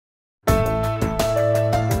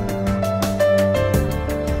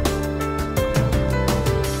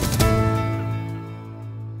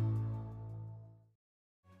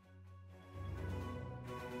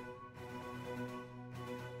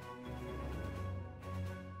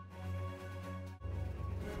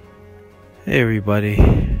Hey everybody,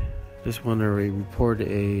 just want to report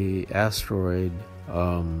a asteroid.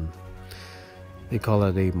 They call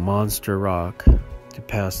it a monster rock to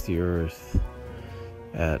pass the Earth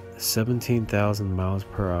at 17,000 miles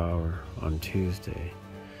per hour on Tuesday.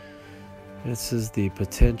 This is the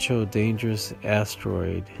potential dangerous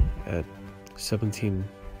asteroid at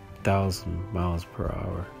 17,000 miles per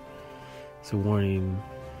hour. It's a warning.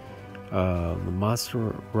 The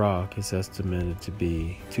monster rock is estimated to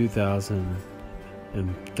be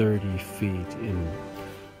 2,030 feet in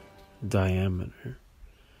diameter.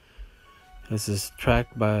 This is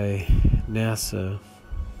tracked by NASA.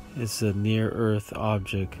 It's a near-Earth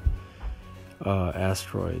object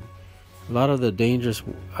asteroid. A lot of the dangerous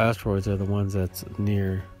asteroids are the ones that's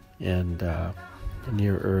near and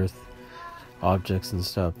near Earth objects and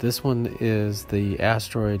stuff. This one is the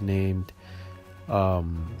asteroid named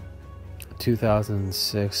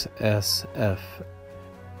 2006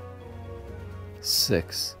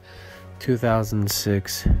 SF6.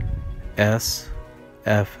 2006 SF6.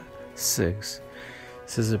 It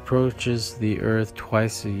says it approaches the Earth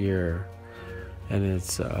twice a year, and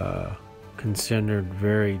it's considered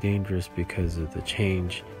very dangerous because of the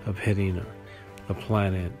change of hitting the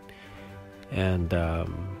planet and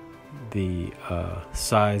the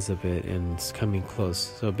size of it, and it's coming close.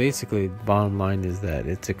 So basically, the bottom line is that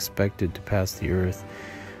it's expected to pass the Earth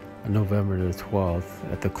on November the 12th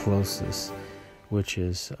at the closest, which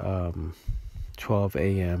is 12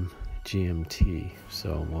 a.m. GMT.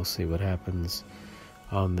 So we'll see what happens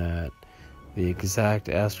on that. The exact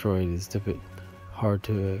asteroid is a bit hard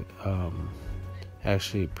to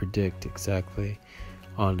actually predict exactly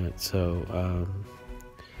on it. So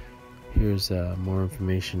here's more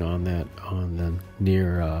information on that, on the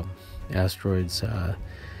near asteroids,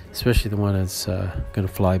 especially the one that's going to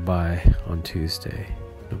fly by on Tuesday,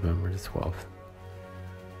 November the 12th.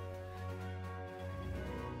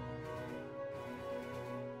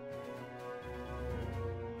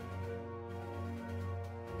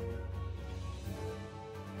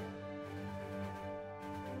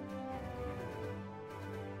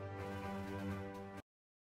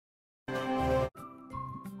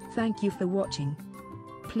 Thank you for watching.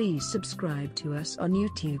 Please subscribe to us on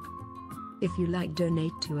YouTube. If you like,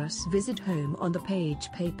 donate to us, visit home on the page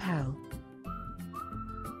PayPal.